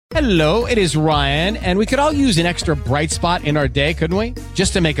Hello, it is Ryan, and we could all use an extra bright spot in our day, couldn't we?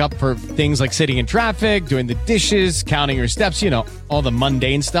 Just to make up for things like sitting in traffic, doing the dishes, counting your steps, all the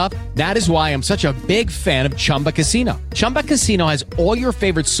mundane stuff. That is why I'm such a big fan of Chumba Casino. Chumba Casino has all your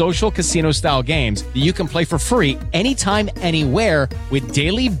favorite social casino-style games that you can play for free anytime, anywhere with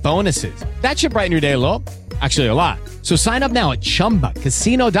daily bonuses. That should brighten your day a little. Actually, a lot. So sign up now at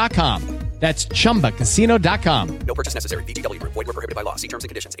ChumbaCasino.com. That's ChumbaCasino.com. No purchase necessary. VGW Group. Void where prohibited by law. See terms and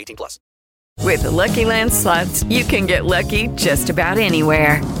conditions. 18+. With the Lucky Land Slots, you can get lucky just about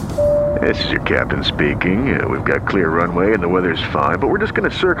anywhere. This is your captain speaking. We've got clear runway and the weather's fine, but we're just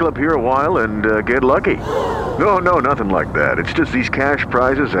going to circle up here a while and get lucky. No, nothing like that. It's just these cash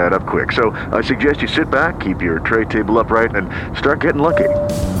prizes add up quick. So I suggest you sit back, keep your tray table upright, and start getting lucky.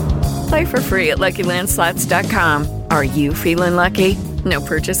 Play for free at LuckyLandSlots.com. Are you feeling lucky? No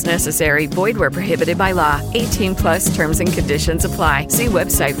purchase necessary. Void where prohibited by law. 18+ terms and conditions apply. See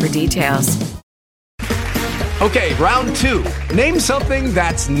website for details. Okay, round two. Name something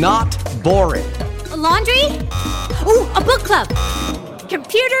that's not boring. A laundry? Ooh, a book club.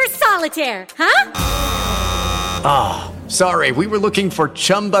 Computer solitaire, huh? Ah, sorry, we were looking for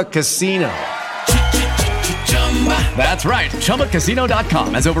Chumba Casino. That's right.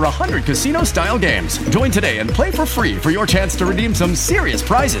 ChumbaCasino.com has over 100 casino-style games. Join today and play for free for your chance to redeem some serious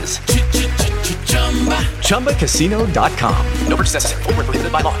prizes. ChumbaCasino.com. No purchase necessary. Void where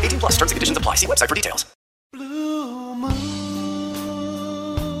prohibited by law. 18+. Terms and conditions apply. See website for details.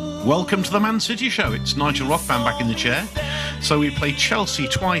 Welcome to the Man City Show. It's Nigel Rothband back in the chair. So we play Chelsea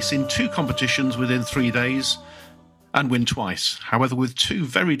twice in 2 competitions within 3 days and win twice. However, with 2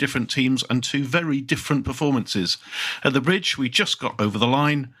 very different teams and 2 very different performances. At the Bridge, we just got over the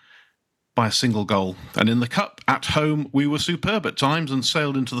line by a single goal. And in the Cup, at home, we were superb at times and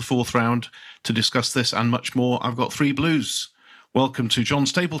sailed into the 4th round. To discuss this and much more, I've got 3 Blues. Welcome to John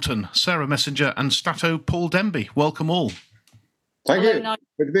Stapleton, Sarah Messenger and Stato Paul Denby. Welcome all. Thank you.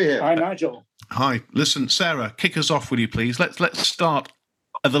 Good to be here. Hi, Nigel. Hi. Listen, Sarah, kick us off, will you please? Let's start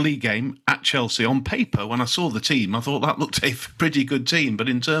at the league game at Chelsea. On paper, when I saw the team, I thought that looked a pretty good team. But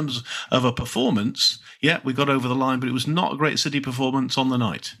in terms of a performance, yeah, we got over the line, but it was not a great City performance on the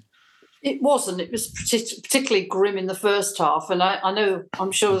night. It wasn't. It was particularly grim in the first half. And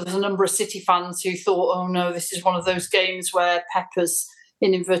I'm sure there's a number of City fans who thought, oh no, this is one of those games where Pep has,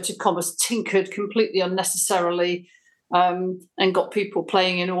 in inverted commas, tinkered completely unnecessarily and got people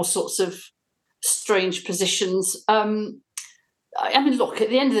playing in all sorts of strange positions. Look, at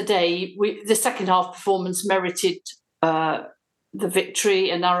the end of the day, the second half performance merited the victory,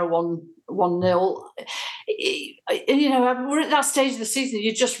 a narrow 1-0. We're at that stage of the season,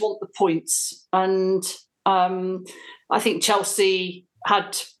 you just want the points. And I think Chelsea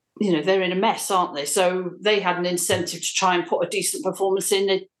had, they're in a mess, aren't they? So they had an incentive to try and put a decent performance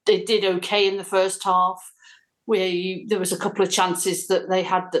in. They did okay in the first half, where there was a couple of chances that they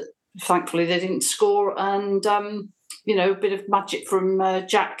had that thankfully they didn't score. And a bit of magic from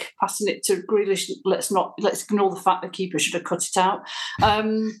Jack passing it to Grealish. Let's ignore the fact the keeper should have cut it out.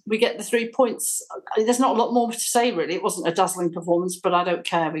 We get the 3 points. There's not a lot more to say, really. It wasn't a dazzling performance, but I don't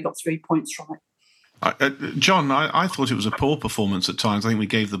care. We got 3 points from it. John, I thought it was a poor performance at times. I think we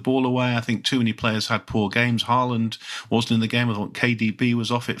gave the ball away. I think too many players had poor games. Haaland wasn't in the game. I thought KDB was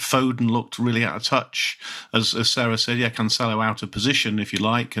off it. Foden looked really out of touch. As Sarah said, yeah, Cancelo out of position, if you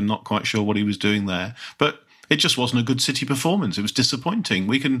like, and not quite sure what he was doing there. But it just wasn't a good City performance. It was disappointing.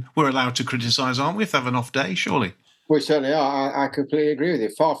 We're allowed to criticise, aren't we, if they have an off day, surely? We certainly are. I completely agree with you.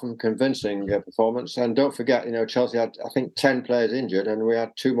 Far from convincing performance. And don't forget, Chelsea had, I think, 10 players injured, and we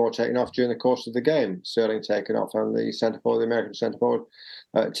had 2 more taken off during the course of the game. Sterling taken off, and the American centre forward,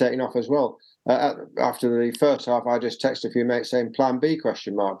 taken off as well. After the first half, I just texted a few mates saying "Plan B?"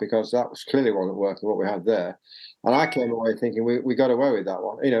 because that clearly wasn't working what we had there. And I came away thinking we got away with that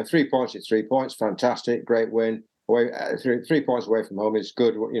one. 3 points is 3 points, fantastic, great win. Away 3 points away from home is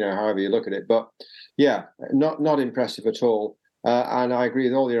good, however you look at it. But yeah, not impressive at all. And I agree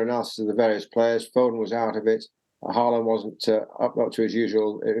with all your analysis of the various players. Foden was out of it. Haaland wasn't up to his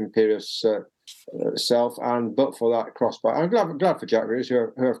usual imperious self. But for that crossbar, I'm glad for Jack Grealish,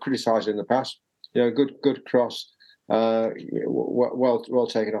 who have criticised in the past. Good cross, well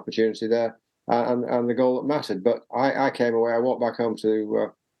taken opportunity there. And the goal that mattered. But I came away. I walked back home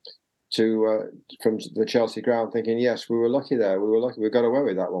from the Chelsea ground thinking, yes, we were lucky there. We were lucky. We got away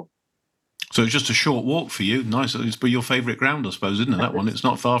with that one. So it's just a short walk for you. Nice. It's your favourite ground, I suppose, isn't it? That one. It's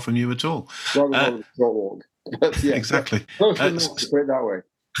not far from you at all. Rather than a short walk. But, yeah, exactly. Close enough to put it that way.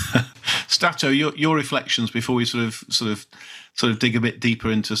 Stato, your reflections before we sort of dig a bit deeper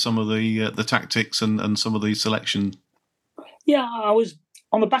into some of the tactics and some of the selection. Yeah, I was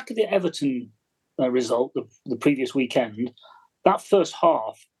on the back of the Everton result the previous weekend, that first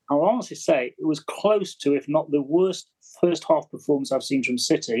half, I'll honestly say it was close to, if not the worst first half performance I've seen from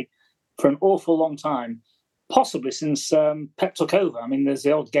City for an awful long time, possibly since Pep took over. I mean, there's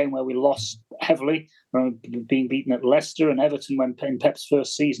the old game where we lost heavily, being beaten at Leicester and Everton when in Pep's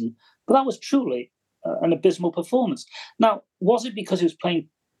first season. But that was truly an abysmal performance. Now, was it because he was playing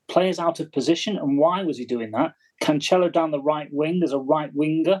players out of position, and why was he doing that? Cancelo down the right wing as a right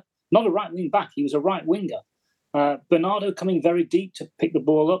winger, not a right wing back, he was a right winger. Bernardo coming very deep to pick the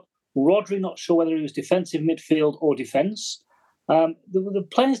ball up. Rodri not sure whether he was defensive midfield or defence. The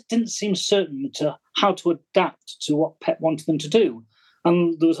players didn't seem certain to how to adapt to what Pep wanted them to do.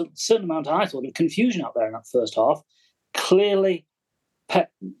 And there was a certain amount, I thought, of confusion out there in that first half. Clearly,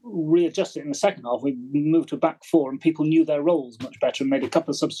 Pep readjusted in the second half. We moved to a back four and people knew their roles much better and made a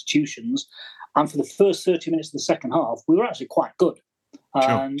couple of substitutions. And for the first 30 minutes of the second half, we were actually quite good.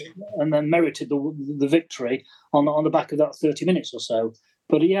 Sure. And then merited the victory on the back of that 30 minutes or so.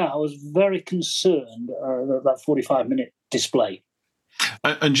 But yeah, I was very concerned that 45-minute display.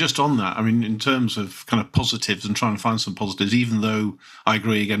 And just on that, I mean, in terms of kind of positives and trying to find some positives, even though I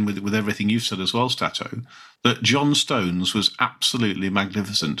agree again with everything you've said as well, Stato, that John Stones was absolutely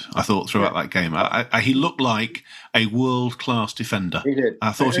magnificent, I thought, throughout that game. He looked like a world-class defender. He did.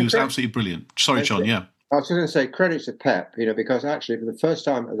 I thought he was absolutely brilliant. Sorry, John, yeah. I was going to say credit to Pep, because actually for the first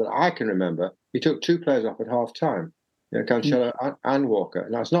time that I can remember, he took two players off at half-time. Cancelo and Walker.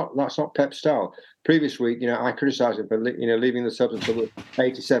 And that's not Pep's style. Previous week, I criticised him for leaving the subs until the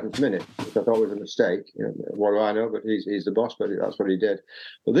 87th minute, which I thought was a mistake. What do I know? But he's the boss, but that's what he did.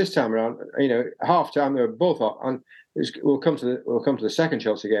 But this time around, half time they were both off, and we'll come to the second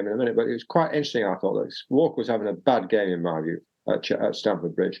Chelsea game in a minute. But it was quite interesting. I thought that Walker was having a bad game in my view at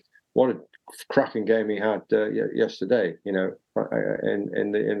Stamford Bridge. What a cracking game he had yesterday, in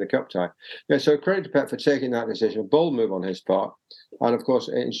the cup tie. Yeah, so credit to Pep for taking that decision, a bold move on his part, and of course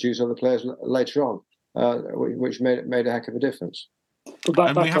introduce other players later on, which made a heck of a difference.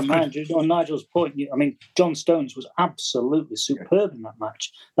 But back on Nigel's point, John Stones was absolutely superb in that match.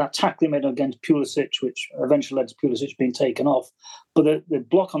 That tackle he made against Pulisic, which eventually led to Pulisic being taken off, but the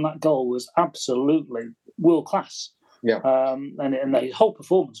block on that goal was absolutely world class. Yeah, and the whole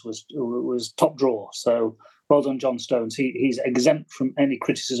performance was top draw. So well done, John Stones. He's exempt from any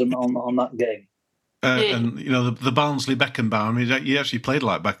criticism on that game. And the Barnsley Beckenbauer. I mean, he actually played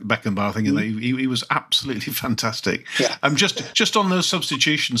like Beckenbauer. I think he was absolutely fantastic. Yeah. Just on those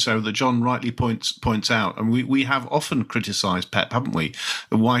substitutions, Sarah, that John rightly points out, and we have often criticised Pep, haven't we?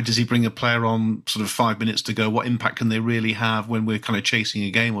 Why does he bring a player on sort of 5 minutes to go? What impact can they really have when we're kind of chasing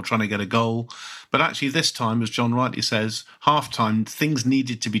a game or trying to get a goal? But actually this time, as John rightly says, half-time, things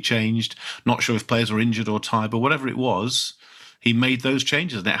needed to be changed. Not sure if players were injured or tired, but whatever it was, he made those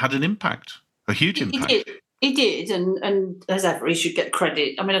changes and it had an impact, a huge impact. He did, and as ever, he should get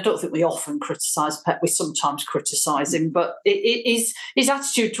credit. I mean, I don't think we often criticise Pep. We sometimes criticise him, but his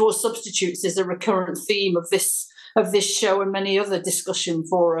attitude towards substitutes is a recurrent theme of this show and many other discussion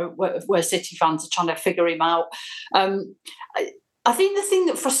forum where City fans are trying to figure him out. I think the thing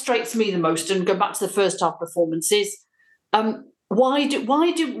that frustrates me the most, and go back to the first half performance, is why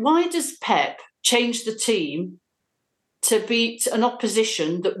does Pep change the team to beat an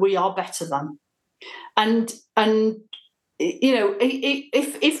opposition that we are better than? And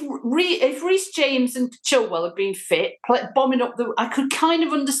if Reece James and Chilwell had been fit, bombing up I could kind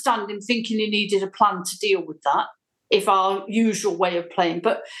of understand him thinking he needed a plan to deal with that, if our usual way of playing.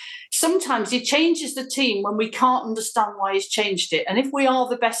 But sometimes he changes the team when we can't understand why he's changed it. And if we are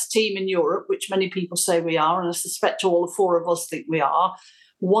the best team in Europe, which many people say we are, and I suspect all the four of us think we are,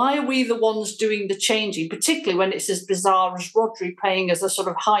 why are we the ones doing the changing, particularly when it's as bizarre as Rodri playing as a sort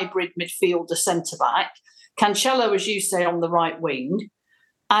of hybrid midfielder centre-back, Cancelo, as you say, on the right wing.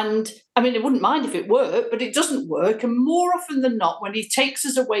 And, I mean, I wouldn't mind if it worked, but it doesn't work. And more often than not, when he takes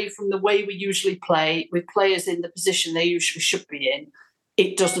us away from the way we usually play, with players in the position they usually should be in,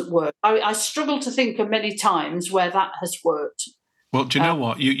 it doesn't work. I struggle to think of many times where that has worked. Well, do you know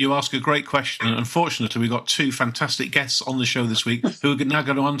what? You ask a great question. And unfortunately, we've got two fantastic guests on the show this week who are now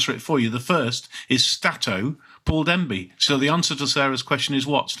going to answer it for you. The first is Stato, Paul Denby. So the answer to Sarah's question is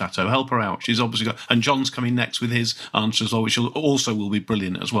what, Stato? Help her out. She's obviously got... And John's coming next with his answer as well, which also will be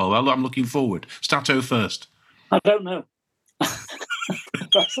brilliant as well. I'm looking forward. Stato first. I don't know.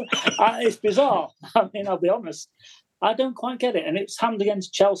 It's bizarre. I mean, I'll be honest. I don't quite get it. And it's happened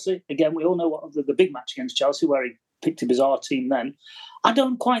against Chelsea. Again, we all know what the big match against Chelsea, where he picked a bizarre team then. I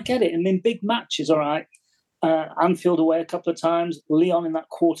don't quite get it. And in big matches, all right, Anfield away a couple of times, Lyon in that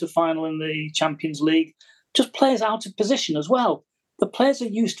quarter-final in the Champions League, just players out of position as well. the players are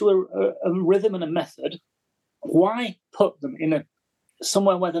used to a rhythm and a method. Why put them in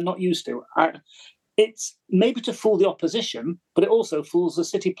somewhere where they're not used to? It's maybe to fool the opposition, but it also fools the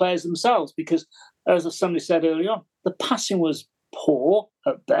City players themselves because, as somebody said earlier on, the passing was poor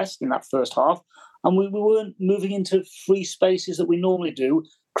at best in that first half, and we weren't moving into free spaces that we normally do,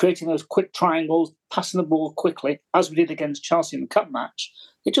 creating those quick triangles, passing the ball quickly, as we did against Chelsea in the cup match.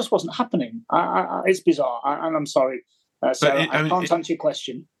 It just wasn't happening. It's bizarre, and I'm sorry. Sarah, I can't answer your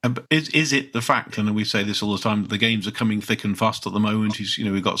question. Is it the fact, and we say this all the time, that the games are coming thick and fast at the moment?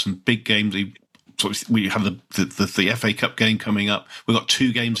 We've got some big games. We have the FA Cup game coming up. We've got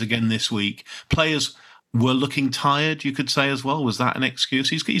 2 games again this week. Players were looking tired, you could say as well. Was that an excuse?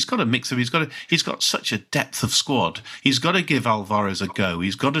 He's got a mix of. He's got such a depth of squad. He's got to give Alvarez a go.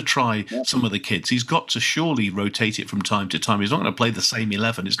 He's got to try some of the kids. He's got to surely rotate it from time to time. He's not going to play the same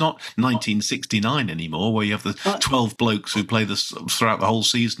 11. It's not 1969 anymore, where you have the 12 blokes who play this throughout the whole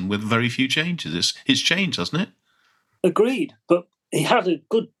season with very few changes. It's changed, hasn't it? Agreed, but he had a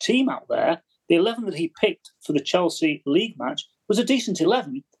good team out there. The 11 that he picked for the Chelsea league match was a decent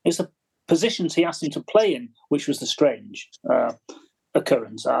 11. It's the positions he asked him to play in, which was the strange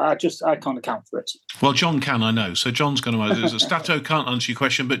occurrence. I can't account for it. Well, John can, I know. So John's going to... Stato can't answer your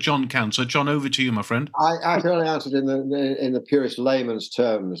question, but John can. So John, over to you, my friend. I can only answer it in the purest layman's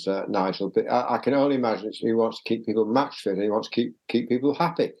terms, Nigel. But I can only imagine he wants to keep people match fit and he wants to keep people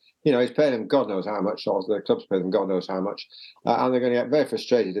happy. He's paying them God knows how much, or the club's paying them God knows how much, and they're going to get very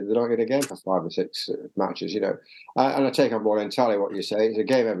frustrated if they don't get a game for 5 or 6 matches. And I take on board entirely what you say. It's a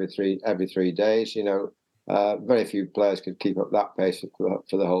game every three days. Very few players could keep up that pace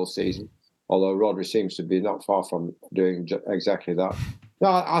for the whole season. Although Rodri seems to be not far from doing exactly that. No,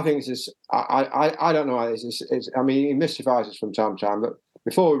 I think it's just, I don't know. I mean, he mystifies us from time to time, but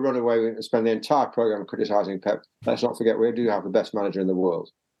before we run away and spend the entire programme criticising Pep, let's not forget we do have the best manager in the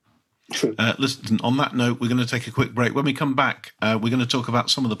world. True. Listen, on that note, we're going to take a quick break. When we come back, we're going to talk about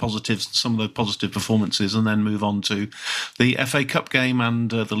some of the positives, some of the positive performances, and then move on to the FA Cup game and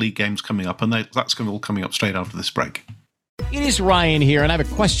the league games coming up. And that's going to all coming up straight after this break. It is Ryan here, and I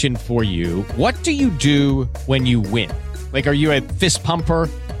have a question for you. What do you do when you win? Like, are you a fist pumper,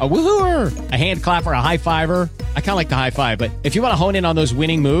 a woohooer, a hand clapper, a high fiver? I kind of like the high five, but if you want to hone in on those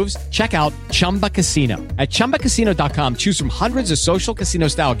winning moves, check out Chumba Casino. At ChumbaCasino.com, choose from hundreds of social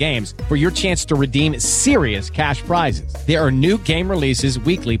casino-style games for your chance to redeem serious cash prizes. There are new game releases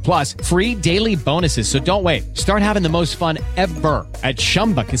weekly, plus free daily bonuses, so don't wait. Start having the most fun ever at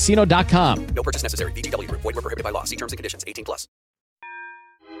ChumbaCasino.com. No purchase necessary. VGW Group. Void where prohibited by law. See terms and conditions. 18+.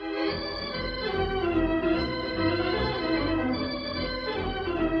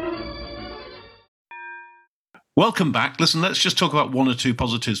 Welcome back. Listen, let's just talk about 1 or 2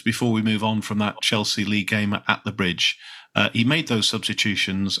 positives before we move on from that Chelsea League game at the Bridge. He made those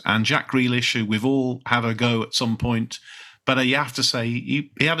substitutions, and Jack Grealish, who we've all had a go at some point, but you have to say he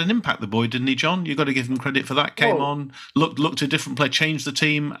had an impact, the boy, didn't he, John? You've got to give him credit for that. Came on, looked a different player, changed the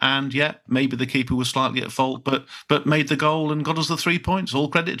team, and maybe the keeper was slightly at fault, but made the goal and got us the 3 points. All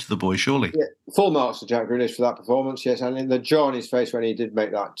credit to the boy, surely. Yeah, full marks to Jack Grealish for that performance, yes. And in the joy on his face when he did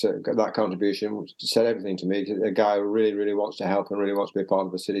make that contribution said everything to me. A guy who really, really wants to help and really wants to be a part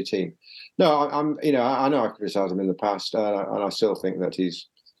of the City team. No, I know I've criticised him in the past, and I still think that he's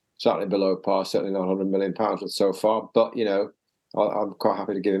certainly below par, certainly not £100 million so far. But I'm quite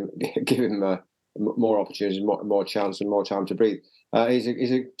happy to give him more opportunities, more chance, and more time to breathe. He's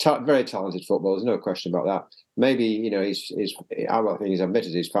a very talented footballer. There's no question about that. Maybe I think he's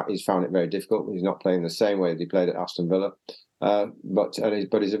admitted he's found it very difficult. He's not playing the same way that he played at Aston Villa, but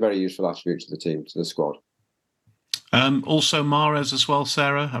he's a very useful attribute to the team, to the squad. Also Mahrez as well,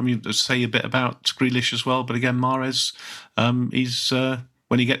 Sarah. I mean, say a bit about Grealish as well, but again, Mahrez, he's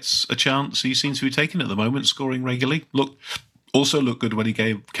when he gets a chance, he seems to be taking it at the moment, scoring regularly. Also looked good when he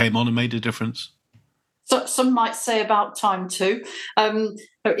came on and made a difference. So, some might say about time too.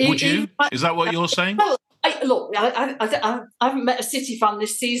 Would you? Is that what you're saying? Well, I haven't met a City fan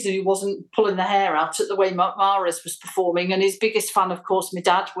this season who wasn't pulling the hair out at the way Mahrez was performing. And his biggest fan, of course, my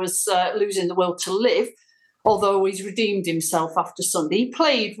dad, was losing the will to live, although he's redeemed himself after Sunday. He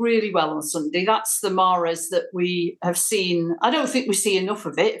played really well on Sunday. That's the Mahrez that we have seen. I don't think we see enough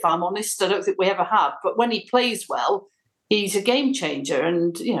of it, if I'm honest. I don't think we ever have. But when he plays well, he's a game changer,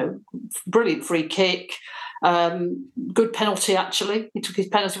 and brilliant free kick, good penalty actually. He took his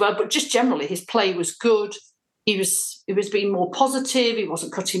penalty well, but just generally his play was good. He was being more positive. He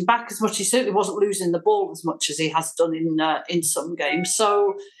wasn't cutting back as much. He certainly wasn't losing the ball as much as he has done in some games.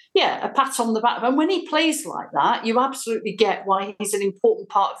 So a pat on the back. And when he plays like that, you absolutely get why he's an important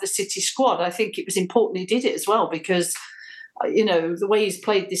part of the City squad. I think it was important he did it as well because the way he's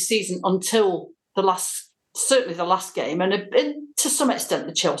played this season until certainly the last game, and to some extent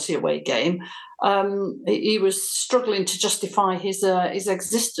the Chelsea away game, he was struggling to justify his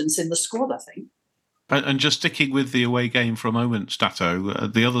existence in the squad, I think. And just sticking with the away game for a moment, Stato,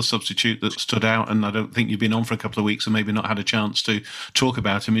 the other substitute that stood out, and I don't think you've been on for a couple of weeks and maybe not had a chance to talk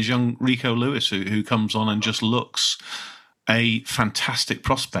about him, is young Rico Lewis, who comes on and just looks a fantastic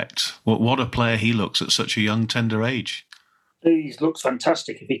prospect. What a player he looks at such a young, tender age. He looks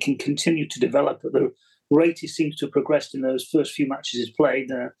fantastic. If he can continue to develop at the rate he seems to have progressed in those first few matches he's played,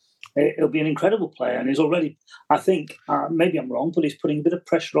 he'll be an incredible player. And he's already, I think, maybe I'm wrong, but he's putting a bit of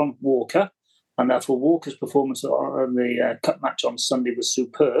pressure on Walker. And therefore, Walker's performance on the cup match on Sunday was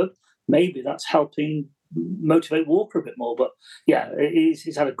superb. Maybe that's helping motivate Walker a bit more. But yeah,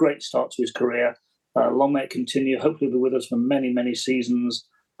 he's had a great start to his career. Long may it continue. Hopefully, he'll be with us for many, many seasons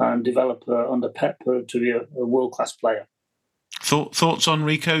and develop under Pep to be a world-class player. Thoughts on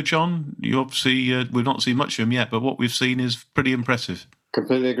Rico, John? You obviously, we've not seen much of him yet, but what we've seen is pretty impressive.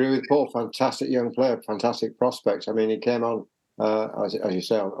 Completely agree with Paul. Fantastic young player, fantastic prospect. I mean, he came on, as you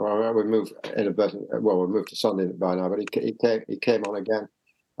say, we moved to Sunday by now, but he came on again.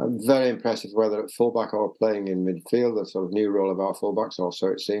 Very impressive, whether at fullback or playing in midfield, the sort of new role of our fullbacks, or so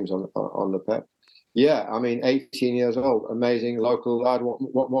it seems on the Pep. Yeah, I mean, 18 years old, amazing local lad.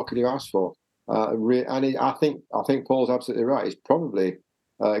 What could you ask for? And I think Paul's absolutely right. He's probably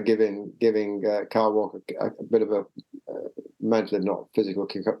giving Kyle Walker a bit of a mental, if not physical,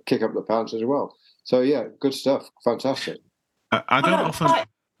 kick up the pants as well. So yeah, good stuff. Fantastic. I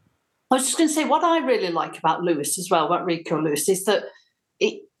was just going to say, what I really like about Lewis as well, about Rico Lewis, is that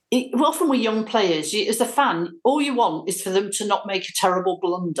often with young players, as a fan, all you want is for them to not make a terrible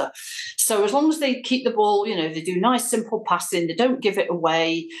blunder. So as long as they keep the ball, they do nice, simple passing, they don't give it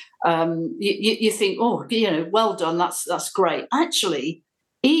away, you think, well done, that's great. Actually,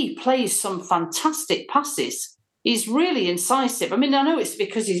 he plays some fantastic passes. He's really incisive. I mean, I know it's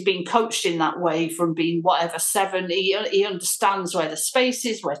because he's been coached in that way from being 7. He understands where the space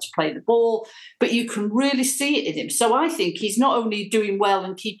is, where to play the ball, but you can really see it in him. So I think he's not only doing well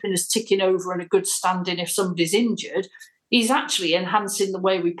and keeping us ticking over in a good standing if somebody's injured, he's actually enhancing the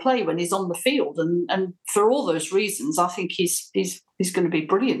way we play when he's on the field. And for all those reasons, I think he's going to be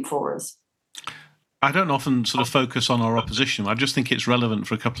brilliant for us. I don't often sort of focus on our opposition. I just think it's relevant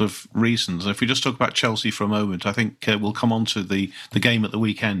for a couple of reasons. If we just talk about Chelsea for a moment, I think we'll come on to the game at the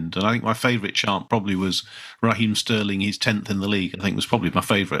weekend. And I think my favourite chant probably was Raheem Sterling, he's 10th in the league. I think was probably my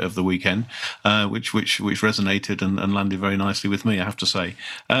favourite of the weekend, which resonated and landed very nicely with me, I have to say.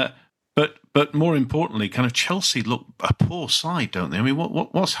 But more importantly, kind of Chelsea look a poor side, don't they? I mean,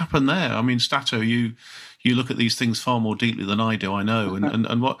 what's happened there? I mean, Stato, you look at these things far more deeply than I do, I know.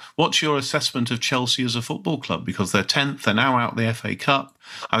 And what's your assessment of Chelsea as a football club? Because they're 10th, they're now out of the FA Cup.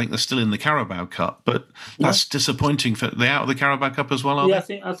 I think they're still in the Carabao Cup, but that's disappointing. They're out of the Carabao Cup as well, are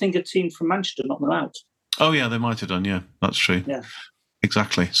they? I think a team from Manchester knocked them out. Oh, yeah, they might have done, yeah. That's true. Yeah.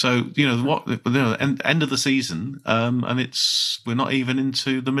 Exactly. So, end of the season, and we're not even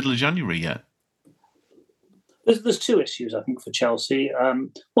into the middle of January yet. There's two issues, I think, for Chelsea.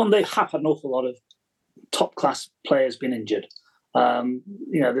 One, they have had an awful lot of top-class players been injured. They're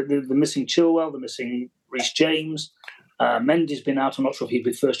missing Chilwell, they're missing Reece James. Mendy's been out. I'm not sure if he'd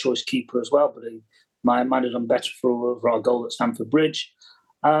be first-choice keeper as well, but he might have done better for our goal at Stamford Bridge.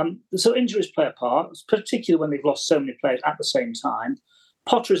 So injuries play a part, particularly when they've lost so many players at the same time.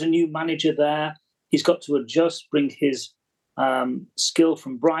 Potter is a new manager there. He's got to adjust, bring his skill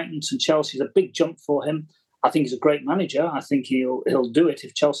from Brighton to Chelsea. It's a big jump for him. I think he's a great manager. I think he'll do it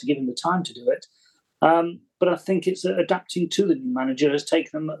if Chelsea give him the time to do it. But I think it's adapting to the new manager has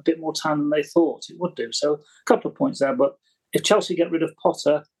taken them a bit more time than they thought it would do. So a couple of points there. But if Chelsea get rid of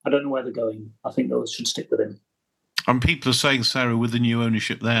Potter, I don't know where they're going. I think they should stick with him. And people are saying, Sarah, with the new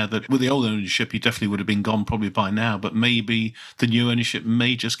ownership there, that with the old ownership, he definitely would have been gone probably by now. But maybe the new ownership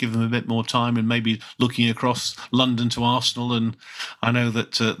may just give them a bit more time and maybe looking across London to Arsenal. And I know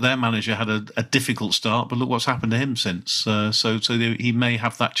that their manager had a difficult start, but look what's happened to him since. So he may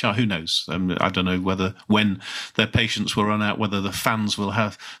have that chance. Who knows? I don't know when their patience will run out, whether the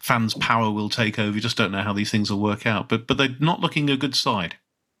fans power will take over. You just don't know how these things will work out. But they're not looking a good side.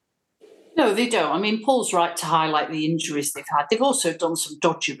 No, they don't. I mean, Paul's right to highlight the injuries they've had. They've also done some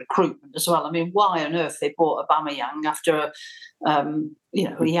dodgy recruitment as well. I mean, why on earth they bought Aubameyang after,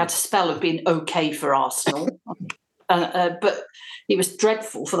 he had a spell of being okay for Arsenal, but he was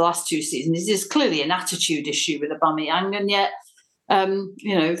dreadful for the last 2 seasons. There's clearly an attitude issue with Aubameyang, and yet,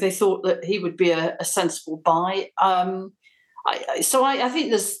 they thought that he would be a sensible buy. I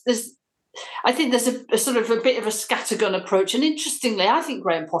think there's I think there's a sort of a bit of a scattergun approach. And interestingly, I think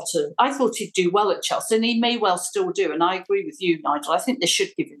Graham Potter, I thought he'd do well at Chelsea, and he may well still do. And I agree with you, Nigel. I think they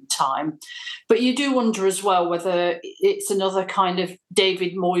should give him time. But you do wonder as well whether it's another kind of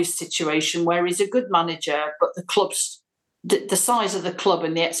David Moyes situation where he's a good manager, but the club's the size of the club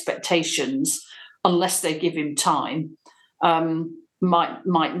and the expectations, unless they give him time,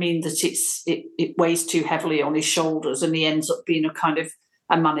 might mean that it weighs too heavily on his shoulders, and he ends up being a kind of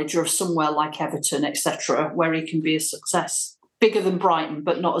a manager of somewhere like Everton, etc., where he can be a success. Bigger than Brighton,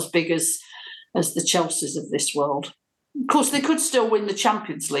 but not as big as the Chelseas of this world. Of course, they could still win the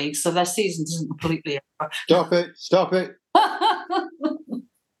Champions League, so their season isn't completely over. Stop it.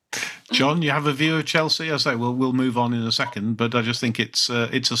 John, you have a view of Chelsea? I say we'll move on in a second, but I just think it's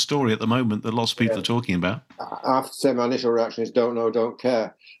a story at the moment that lots of people are talking about. I have to say my initial reaction is don't know, don't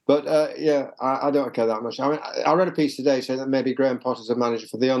care. But I don't care that much. I mean, I read a piece today saying that maybe Graham Potter's a manager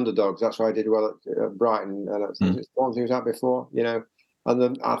for the underdogs. That's why I did well at Brighton. And it's one thing he was at before, you know. And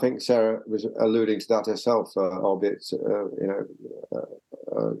then I think Sarah was alluding to that herself, albeit,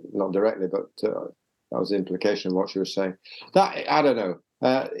 not directly, but that was the implication of what she was saying. That, I don't know.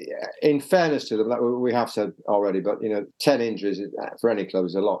 In fairness to them, like we have said already, but 10 injuries for any club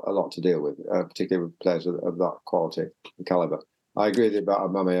is a lot to deal with, particularly with players of that quality and calibre. I agree with you about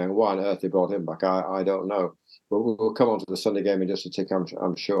Aubameyang. Why on earth they brought him back, I don't know. We'll come on to the Sunday game in just a tick,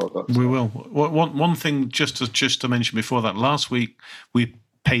 I'm sure. But we will. One thing just to mention before that, last week we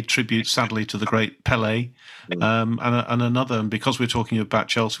paid tribute, sadly, to the great Pelé, and another. And because we're talking about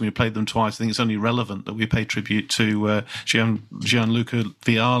Chelsea, we played them twice. I think it's only relevant that we pay tribute to Gianluca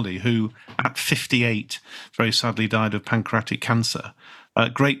Vialli, who at 58 very sadly died of pancreatic cancer.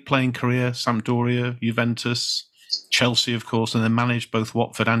 Great playing career, Sampdoria, Juventus, Chelsea, of course, and then managed both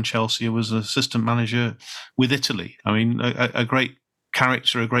Watford and Chelsea. Was an assistant manager with Italy. I mean, a great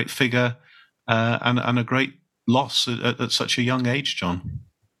character, a great figure, and a great loss at such a young age, John.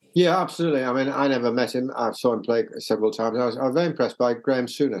 Yeah, absolutely. I mean, I never met him. I saw him play several times. I was very impressed by Graham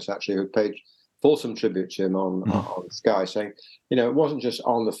Souness, actually, who paid fulsome tribute to him on Sky, saying, it wasn't just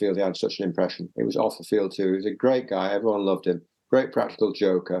on the field he had such an impression. It was off the field too. He was a great guy. Everyone loved him. Great practical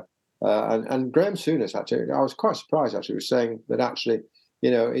joker. And Graham Souness, actually, I was quite surprised, actually, was saying that actually, he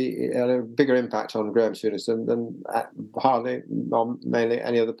had a bigger impact on Graham Souness than hardly, or mainly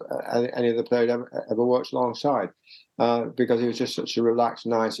any other player ever worked alongside. Because he was just such a relaxed,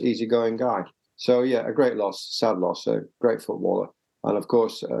 nice, easygoing guy. So, yeah, a great loss, sad loss, a great footballer. And, of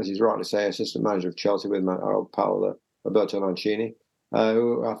course, as he's rightly saying, assistant manager of Chelsea with our old pal, Roberto Mancini,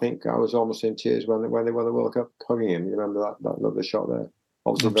 who I think I was almost in tears when they won the World Cup, hugging him. You remember that lovely shot there?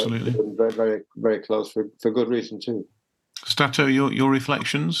 Obviously, absolutely. Very, very, very close for good reason, too. Stato, your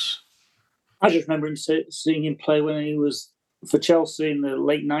reflections? I just remember him seeing him play when he was for Chelsea in the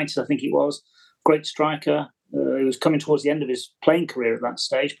late 90s, I think it was. Great striker. He was coming towards the end of his playing career at that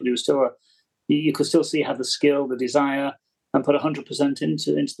stage, but he was still you could still see he had the skill, the desire, and put 100%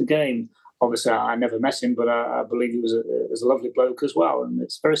 into the game. Obviously, I never met him, but I believe he was a lovely bloke as well. And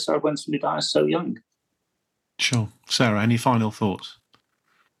it's very sad when somebody dies so young. Sure. Sarah, any final thoughts?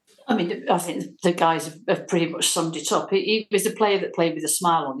 I mean, I think the guys have pretty much summed it up. He was a player that played with a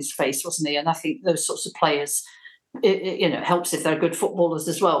smile on his face, wasn't he? And I think those sorts of players, it helps if they're good footballers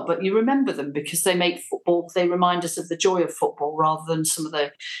as well. But you remember them because they make football, they remind us of the joy of football rather than some of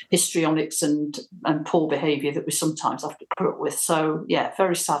the histrionics and poor behaviour that we sometimes have to put up with. So, yeah,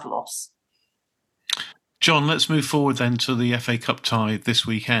 very sad loss. John, let's move forward then to the FA Cup tie this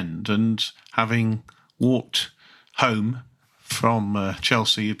weekend. And having walked home from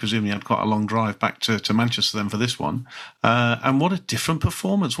Chelsea, you presumably had quite a long drive back to Manchester then for this one. And what a different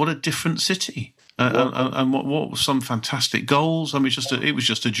performance, what a different city. And what some fantastic goals. I mean, it was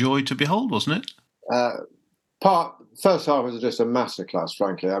just a joy to behold, wasn't it? First half was just a masterclass,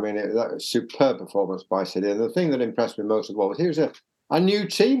 frankly. I mean, that was a superb performance by City. And the thing that impressed me most of all was he was a new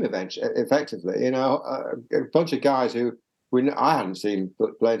team, effectively. A bunch of guys who I hadn't seen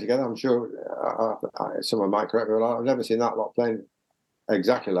playing together. I'm sure someone might correct me. I've never seen that lot playing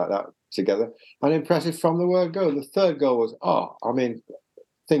exactly like that together. And impressive from the word go. The third goal was,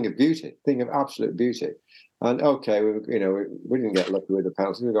 thing of beauty, thing of absolute beauty. And okay, we didn't get lucky with the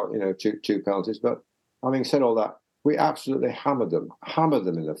penalties. We got two penalties, but having said all that, we absolutely hammered them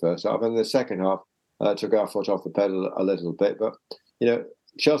in the first half, and the second half took our foot off the pedal a little bit. But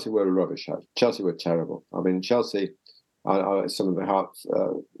Chelsea were rubbish. Chelsea were terrible. I mean, Chelsea. Some of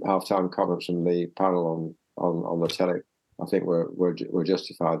the half-time comments from the panel on the telly, I think, were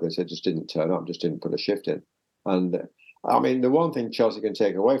justified. They said just didn't turn up, just didn't put a shift in. And I mean, the one thing Chelsea can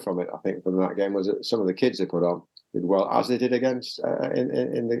take away from it, I think, from that game was that some of the kids they put on did well, as they did against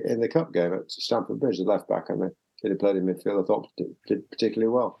in the cup game at Stamford Bridge, the left back, and the kid who played in midfield, I thought did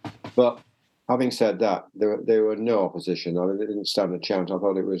particularly well. But having said that, there were no opposition. I mean, they didn't stand a chance. I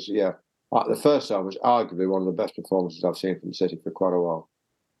thought it was, the first half was arguably one of the best performances I've seen from City for quite a while.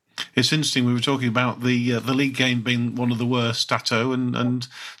 It's interesting. We were talking about the league game being one of the worst, Stato, and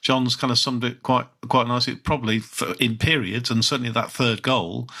John's kind of summed it quite nicely. Probably in periods, and certainly that third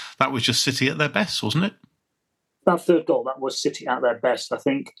goal, that was just City at their best, wasn't it? That third goal, that was City at their best. I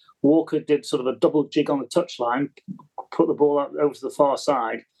think Walker did sort of a double jig on the touchline, put the ball out over to the far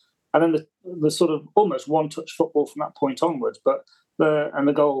side, and then the sort of almost one-touch football from that point onwards. But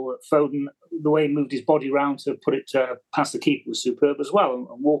the goal, Foden, the way he moved his body round to put it past the keeper was superb as well.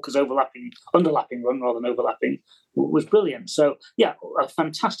 And Walker's underlapping run rather than overlapping was brilliant. So, yeah, a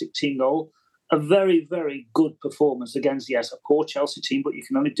fantastic team goal. A very, very good performance against, yes, a poor Chelsea team, but you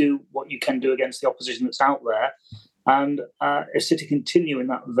can only do what you can do against the opposition that's out there. And if City continue in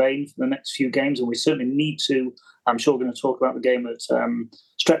that vein for the next few games, and we certainly need to, I'm sure we're going to talk about the game at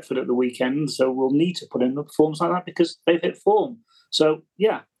Stretford at the weekend, so we'll need to put in a performance like that because they've hit form. So,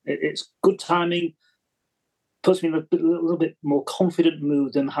 yeah, it's good timing. Puts me in a little bit more confident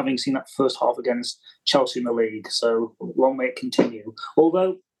mood than having seen that first half against Chelsea in the league. So long may it continue.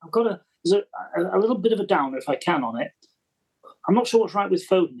 Although I've got there's a little bit of a downer, if I can, on it. I'm not sure what's right with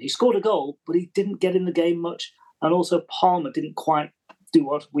Foden. He scored a goal, but he didn't get in the game much. And also Palmer didn't quite do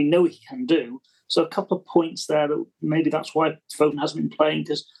what we know he can do. So a couple of points there that maybe that's why Foden hasn't been playing,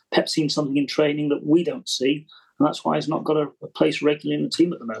 because Pep's seen something in training that we don't see. And that's why he's not got a place regularly in the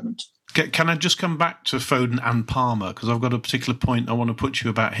team at the moment. Can I just come back to Foden and Palmer? Because I've got a particular point I want to put to you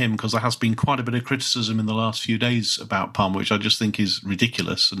about him, because there has been quite a bit of criticism in the last few days about Palmer, which I just think is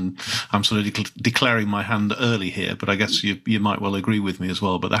ridiculous. And I'm sort of declaring my hand early here, but I guess you might well agree with me as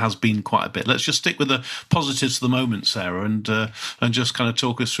well. But there has been quite a bit. Let's just stick with the positives of the moment, Sarah, and just kind of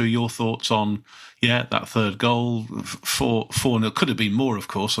talk us through your thoughts on, that third goal, 4-0. It could have been more, of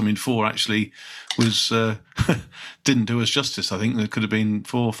course. I mean, 4 actually was didn't do us justice. I think there could have been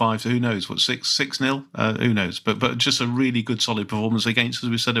 4-5. Who knows? What, 6-0? Who knows? But just a really good, solid performance against, as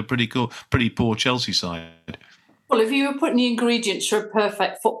we said, a pretty poor Chelsea side. Well, if you were putting the ingredients for a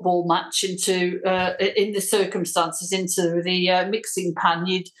perfect football match into in the circumstances into the mixing pan,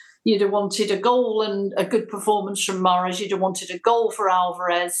 you'd have wanted a goal and a good performance from Mahrez. You'd have wanted a goal for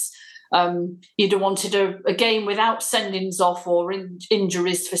Alvarez. You'd have wanted a game without sendings off or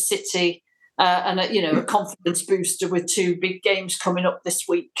injuries for City, and a confidence booster with 2 big games coming up this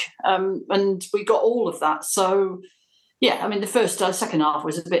week. And we got all of that. So, yeah, I mean, the second half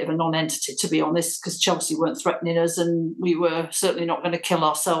was a bit of a non-entity, to be honest, because Chelsea weren't threatening us, and we were certainly not going to kill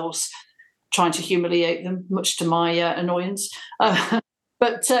ourselves trying to humiliate them, much to my annoyance.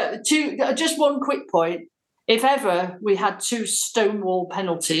 But just one quick point. If ever we had 2 stonewall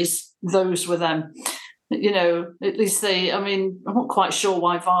penalties, those were them. At least I'm not quite sure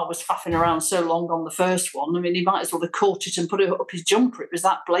why VAR was faffing around so long on the first one. I mean, he might as well have caught it and put it up his jumper. It was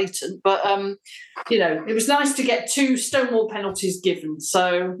that blatant. But, it was nice to get 2 stonewall penalties given.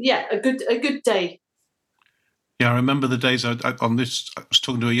 So, yeah, a good day. Yeah, I remember the days I was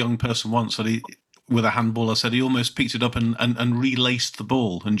talking to a young person once, and with a handball, I said he almost picked it up and relaced the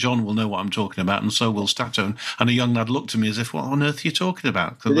ball. And John will know what I'm talking about, and so will Stato. And a young lad looked at me as if, what on earth are you talking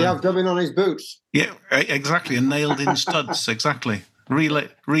about? Did he have dubbing on his boots? Yeah, exactly. And nailed in studs, exactly.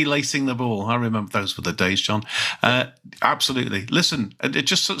 Relacing the ball. I remember those were the days, John. Absolutely. Listen,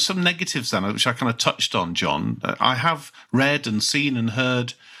 just some negatives then, which I kind of touched on, John. I have read and seen and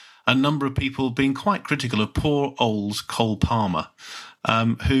heard a number of people being quite critical of poor old Cole Palmer.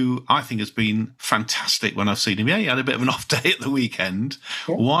 Who I think has been fantastic when I've seen him. Yeah, he had a bit of an off day at the weekend.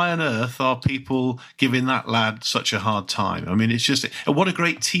 Yeah. Why on earth are people giving that lad such a hard time? I mean, it's just, what a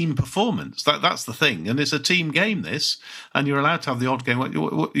great team performance. That's the thing. And it's a team game, this, and you're allowed to have the odd game.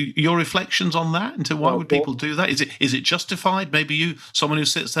 Your reflections on that, into why would people do that? Is it justified? Maybe someone who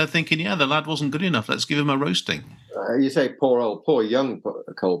sits there thinking, the lad wasn't good enough, let's give him a roasting. You say poor young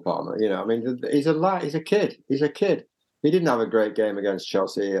Cole Palmer. He's a kid. He's a kid. He didn't have a great game against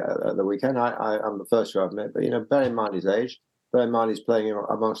Chelsea at the weekend. I'm the first to admit, but bear in mind his age. Bear in mind he's playing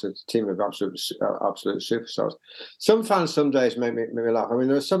amongst a team of absolute superstars. Some fans some days make me laugh. I mean,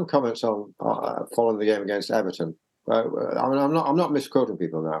 there were some comments on following the game against Everton. I'm not misquoting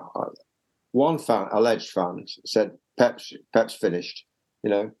people now. One fan, alleged fan, said Pep's finished.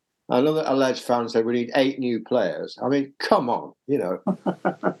 Another alleged fan said we need 8 new players. I mean, come on,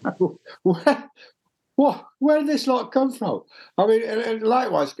 what? Where did this lot come from? I mean, and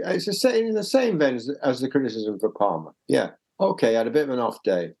likewise, it's in the same vein as the criticism for Palmer. Yeah, okay, had a bit of an off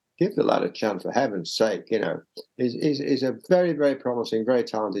day. Give the lad a chance, for heaven's sake. He's a very, very promising, very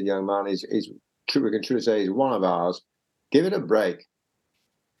talented young man. We can truly say he's one of ours. Give it a break.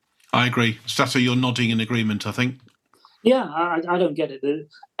 I agree. Stato, you're nodding in agreement, I think. Yeah, I don't get it.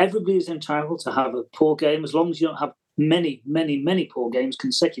 Everybody is entitled to have a poor game as long as you don't have many, many, many poor games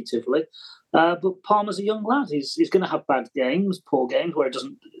consecutively. But Palmer's a young lad. He's going to have bad games, poor games, where he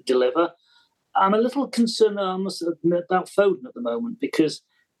doesn't deliver. I'm a little concerned, I must admit, about Foden at the moment because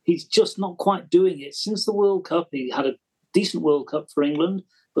he's just not quite doing it. Since the World Cup, he had a decent World Cup for England,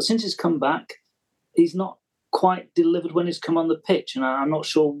 but since he's come back, he's not quite delivered when he's come on the pitch, and I'm not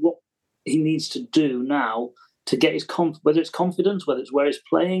sure what he needs to do now to get his whether it's confidence, whether it's where he's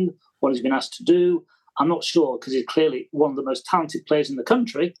playing, what he's been asked to do. I'm not sure because he's clearly one of the most talented players in the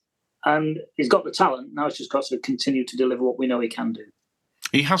country, and he's got the talent. Now he's just got to continue to deliver what we know he can do.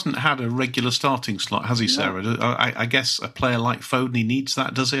 He hasn't had a regular starting slot, has he, Sarah? No. I guess a player like Foden, he needs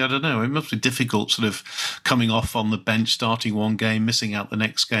that, does he? I don't know. It must be difficult sort of coming off on the bench, starting one game, missing out the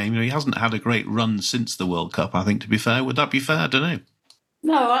next game. He hasn't had a great run since the World Cup, I think, to be fair. Would that be fair? I don't know.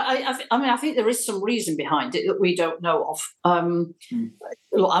 No, I think there is some reason behind it that we don't know of.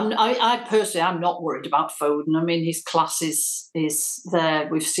 Look, I personally, I'm not worried about Foden. I mean, his class is there.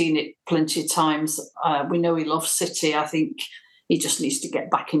 We've seen it plenty of times. We know he loves City. I think he just needs to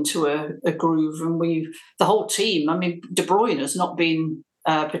get back into a groove. And the whole team, I mean, De Bruyne has not been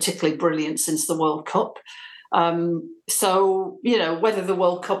particularly brilliant since the World Cup. So, whether the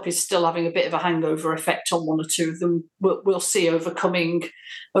World Cup is still having a bit of a hangover effect on one or two of them, we'll see over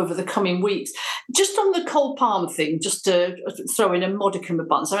the coming weeks. Just on the Cole Palmer thing, just to throw in a modicum of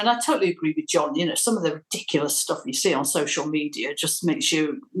buttons. I mean, I totally agree with John. Some of the ridiculous stuff you see on social media just makes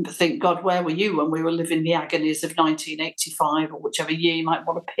you think, God, where were you when we were living the agonies of 1985 or whichever year you might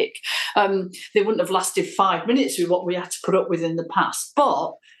want to pick? They wouldn't have lasted 5 minutes with what we had to put up with in the past.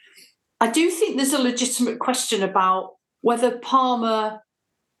 But I do think there's a legitimate question about whether Palmer,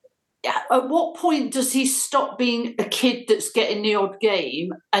 at what point does he stop being a kid that's getting the odd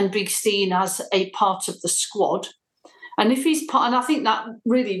game and be seen as a part of the squad? And if he's part, and I think that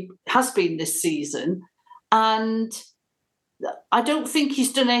really has been this season, and I don't think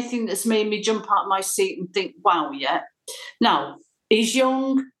he's done anything that's made me jump out of my seat and think, wow, yet. Now, he's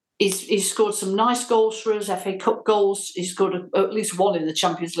young. He's scored some nice goals for us, FA Cup goals. He's scored at least one in the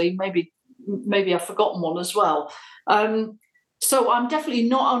Champions League. Maybe I've forgotten one as well. So I'm definitely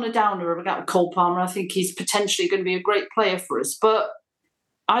not on a downer about Cole Palmer. I think he's potentially going to be a great player for us. But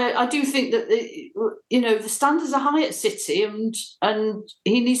I do think that the standards are high at City, and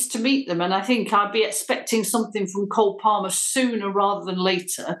he needs to meet them. And I think I'd be expecting something from Cole Palmer sooner rather than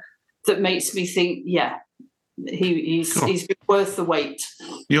later that makes me think, yeah. He's been worth the wait.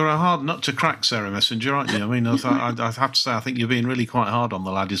 You're a hard nut to crack, Sarah Messenger, aren't you? I mean, I have to say, I think you're being really quite hard on the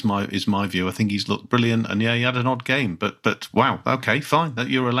lad. Is my view. I think he's looked brilliant, and yeah, he had an odd game, but wow, okay, fine.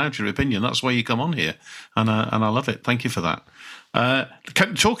 You're allowed your opinion. That's why you come on here, and I love it. Thank you for that.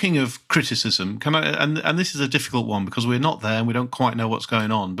 Talking of criticism, and this is a difficult one because we're not there and we don't quite know what's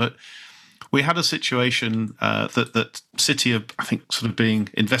going on, but. We had a situation that City are, I think, sort of being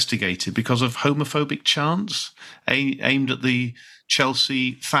investigated because of homophobic chants aimed at the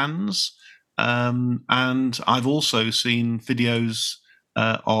Chelsea fans. And I've also seen videos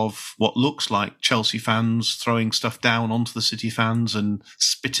of what looks like Chelsea fans throwing stuff down onto the City fans and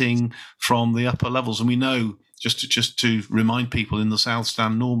spitting from the upper levels. And we know, just to remind people, in the South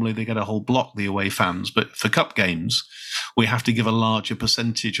Stand, normally they get a whole block, the away fans. But for cup games, we have to give a larger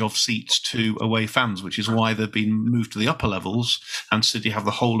percentage of seats to away fans, which is why they've been moved to the upper levels, and City have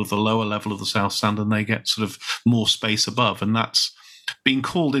the whole of the lower level of the South Stand, and they get sort of more space above. And that's been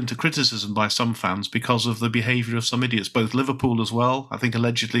called into criticism by some fans because of the behaviour of some idiots, both Liverpool as well. I think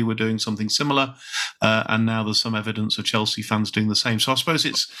allegedly were doing something similar, and now there's some evidence of Chelsea fans doing the same. So I suppose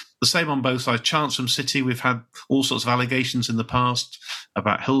it's the same on both sides. Chants from City, we've had all sorts of allegations in the past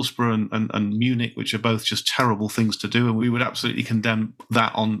about Hillsborough and Munich, which are both just terrible things to do, and we would absolutely condemn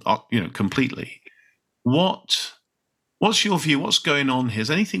that on completely. What's your view? What's going on here? Is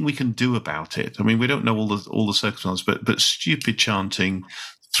there anything we can do about it? I mean, we don't know all the circumstances, but stupid chanting,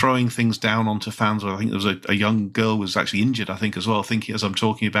 throwing things down onto fans. I think there was a young girl was actually injured, I think, as well. Thinking as I'm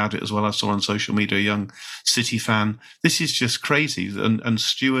talking about it as well, I saw on social media a young City fan. This is just crazy. And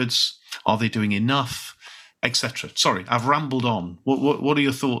stewards, are they doing enough, etc.? Sorry, I've rambled on. What are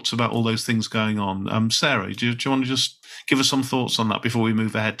your thoughts about all those things going on? Sarah, do you want to just give us some thoughts on that before we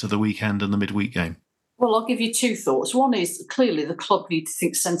move ahead to the weekend and the midweek game? Well, I'll give you two thoughts. One is clearly the club need to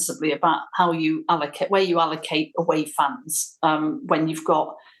think sensibly about how you allocate, where you allocate away fans. When you've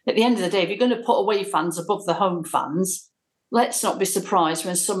got, at the end of the day, if you're going to put away fans above the home fans, let's not be surprised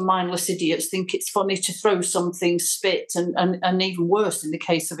when some mindless idiots think it's funny to throw something, spit, and even worse in the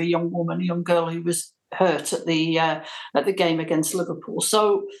case of a young woman, a young girl who was hurt at the game against Liverpool.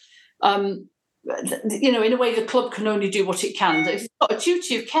 So, in a way, the club can only do what it can. It's got a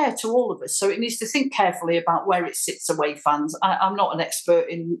duty of care to all of us, so it needs to think carefully about where it sits away fans. I'm not an expert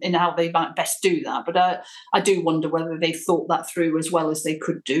in how they might best do that, but I do wonder whether they've thought that through as well as they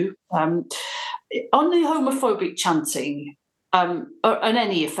could do. On the homophobic chanting, and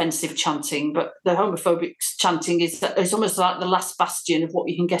any offensive chanting, but the homophobic chanting is almost like the last bastion of what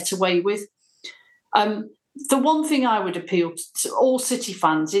you can get away with. The one thing I would appeal to all City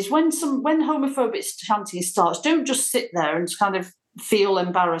fans is when homophobic chanting starts, don't just sit there and kind of feel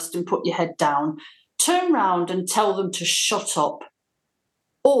embarrassed and put your head down. Turn round and tell them to shut up.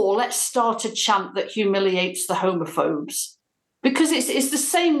 Or let's start a chant that humiliates the homophobes. Because it's the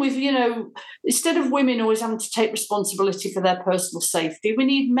same with, instead of women always having to take responsibility for their personal safety, we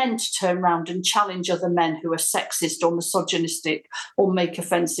need men to turn around and challenge other men who are sexist or misogynistic or make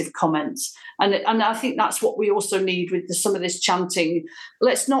offensive comments. And I think that's what we also need with some of this chanting.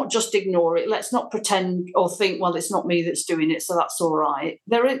 Let's not just ignore it. Let's not pretend or think, well, it's not me that's doing it, so that's all right.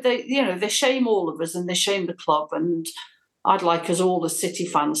 They shame all of us and they shame the club, and I'd like us all as City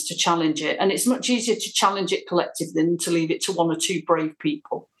fans to challenge it. And it's much easier to challenge it collectively than to leave it to one or two brave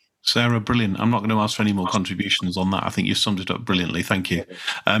people. Sarah, brilliant. I'm not going to ask for any more contributions on that. I think you summed it up brilliantly. Thank you.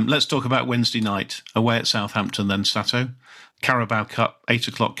 Let's talk about Wednesday night, away at Southampton then, Stato. Carabao Cup, 8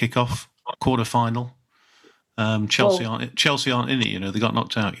 o'clock kickoff, quarter-final. Chelsea aren't in it, they got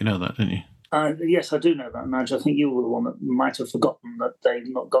knocked out. You know that, didn't you? Yes, I do know that, Nigel. I think you were the one that might have forgotten that they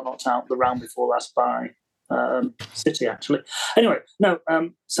got knocked out the round before last by City, actually. Anyway, no,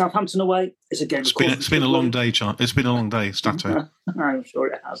 Southampton away is a game. It's been a long day, It's been a long day, Stato. I'm sure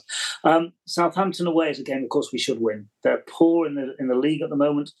it has. Southampton away is a game, of course, we should win. They're poor in the league at the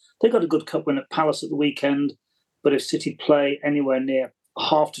moment. They got a good cup win at Palace at the weekend, but if City play anywhere near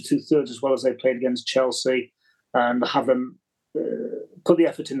half to 2/3 as well as they played against Chelsea and have them put the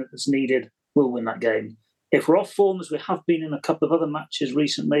effort in that's needed, we'll win that game. If we're off form, as we have been in a couple of other matches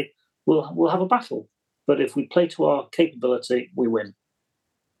recently, we'll have a battle. But if we play to our capability, we win.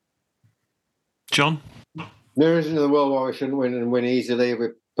 John? There isn't in the world why we shouldn't win and win easily. We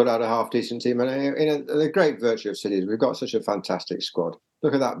put out a half-decent team. And the great virtue of City is we've got such a fantastic squad.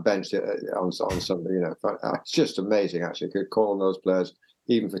 Look at that bench on Sunday. It's just amazing, actually. Could call on those players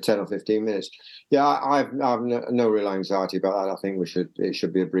even for 10 or 15 minutes. Yeah, I have no real anxiety about that. I think it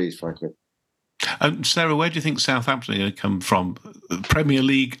should be a breeze, frankly. Sarah, where do you think Southampton are going to come from? Premier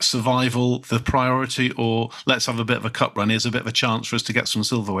League survival, the priority, or let's have a bit of a cup run? Here's a bit of a chance for us to get some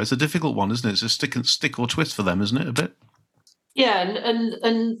silverware. It's a difficult one, isn't it? It's a stick or twist for them, isn't it? A bit. Yeah,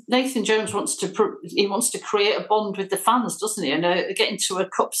 and Nathan Jones wants to create a bond with the fans, doesn't he? And getting to a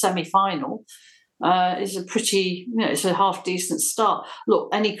cup semi-final is it's a half decent start. Look,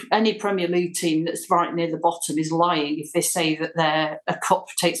 any Premier League team that's right near the bottom is lying if they say that a cup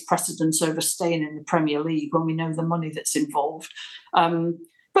takes precedence over staying in the Premier League when we know the money that's involved.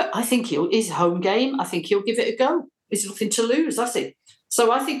 But I think it's a home game. I think he'll give it a go. He's nothing to lose, has he?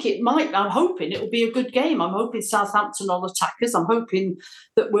 So I think I'm hoping it will be a good game. I'm hoping Southampton will attack us. I'm hoping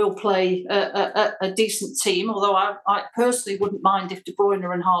that we'll play a decent team, although I personally wouldn't mind if De Bruyne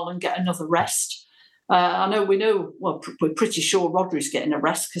and Haaland get another rest. We're pretty sure Rodri's getting a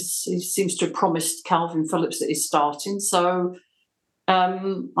rest because he seems to have promised Calvin Phillips that he's starting. So,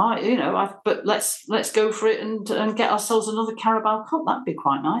 but let's go for it and get ourselves another Carabao Cup. That'd be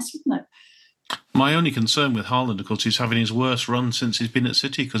quite nice, wouldn't it? My only concern with Haaland, of course, he's having his worst run since he's been at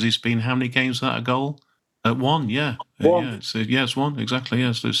City because he's been how many games without a goal? At one, yeah. It's one, exactly,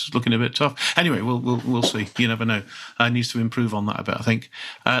 yes. So it's looking a bit tough. Anyway, we'll see. You never know. Needs to improve on that a bit, I think.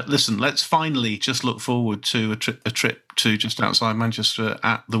 Listen, let's finally just look forward to a trip to just outside Manchester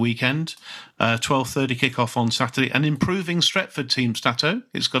at the weekend. 12:30 kickoff on Saturday. An improving Stretford team, Stato.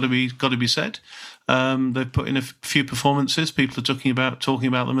 It's got to be said. They've put in a few performances. People are talking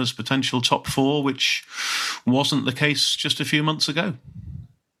about them as potential top four, which wasn't the case just a few months ago.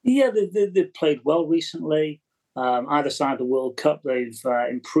 Yeah, they've played well recently. Either side of the World Cup, they've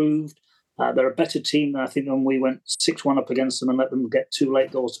improved. They're a better team than I think when we went 6-1 up against them and let them get 2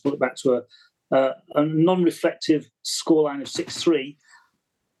 late goals to put it back to a non-reflective scoreline of 6-3.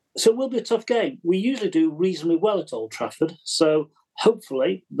 So it will be a tough game. We usually do reasonably well at Old Trafford, so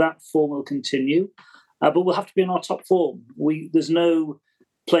hopefully that form will continue. But we'll have to be in our top form. There's no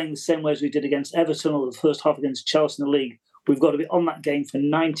playing the same way as we did against Everton or the first half against Chelsea in the league. We've got to be on that game for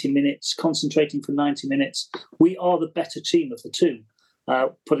 90 minutes, concentrating for 90 minutes. We are the better team of the two,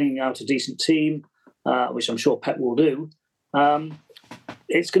 putting out a decent team, which I'm sure Pep will do.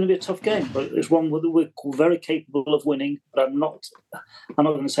 It's going to be a tough game, but it's one that we're very capable of winning. But I'm not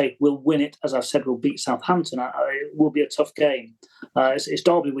going to say we'll win it. As I've said, we'll beat Southampton. It will be a tough game. It's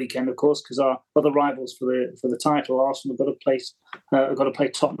Derby weekend, of course, because our other rivals for the title, Arsenal, have got to play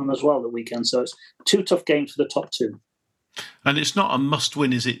Tottenham as well the weekend. So it's 2 tough games for the top 2. And it's not a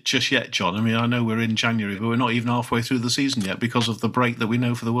must-win, is it, just yet, John? I mean, I know we're in January, but we're not even halfway through the season yet because of the break that we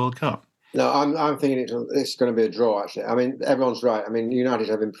know for the World Cup. No, I'm thinking it's going to be a draw, actually. I mean, everyone's right. I mean, United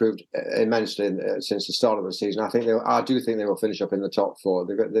have improved immensely since the start of the season. I do think they will finish up in the top 4.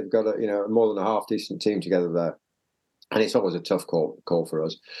 They've got a more than a half-decent team together there. And it's always a tough call for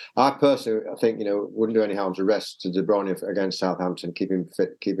us. I personally think, wouldn't do any harm to rest to De Bruyne against Southampton, keep him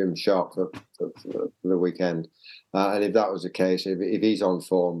fit, keep him sharp for the weekend. And if that was the case, if he's on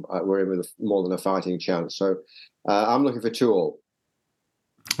form, we're in with more than a fighting chance. So I'm looking for 2-2.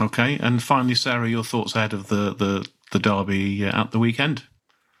 Okay, and finally, Sarah, your thoughts ahead of the derby at the weekend?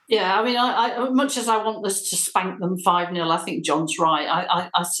 Yeah, I mean, I much as I want us to spank them 5-0, I think John's right.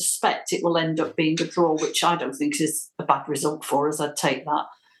 I suspect it will end up being a draw, which I don't think is a bad result for us. I'd take that.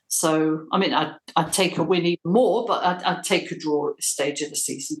 So, I mean, I'd take a win even more, but I'd take a draw at this stage of the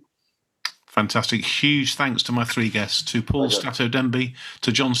season. Fantastic. Huge thanks to my 3 guests, to Paul Stato Denby,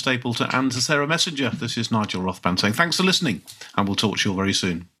 to John Stapleton and to Sarah Messenger. This is Nigel Rothband saying thanks for listening, and we'll talk to you all very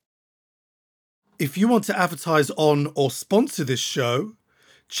soon. If you want to advertise on or sponsor this show,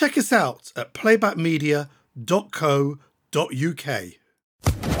 check us out at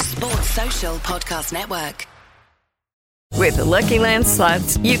playbackmedia.co.uk. Sports Social Podcast Network. With the Lucky Land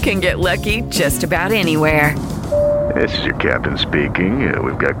Slots, you can get lucky just about anywhere. This is your captain speaking.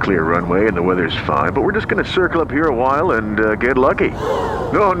 We've got clear runway and the weather's fine, but we're just going to circle up here a while and get lucky.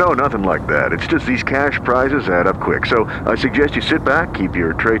 No, nothing like that. It's just these cash prizes add up quick. So I suggest you sit back, keep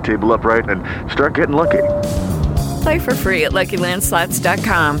your tray table upright, and start getting lucky. Play for free at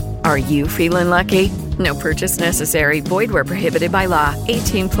LuckyLandSlots.com. Are you feeling lucky? No purchase necessary. Void where prohibited by law.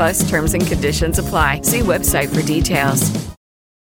 18+ terms and conditions apply. See website for details.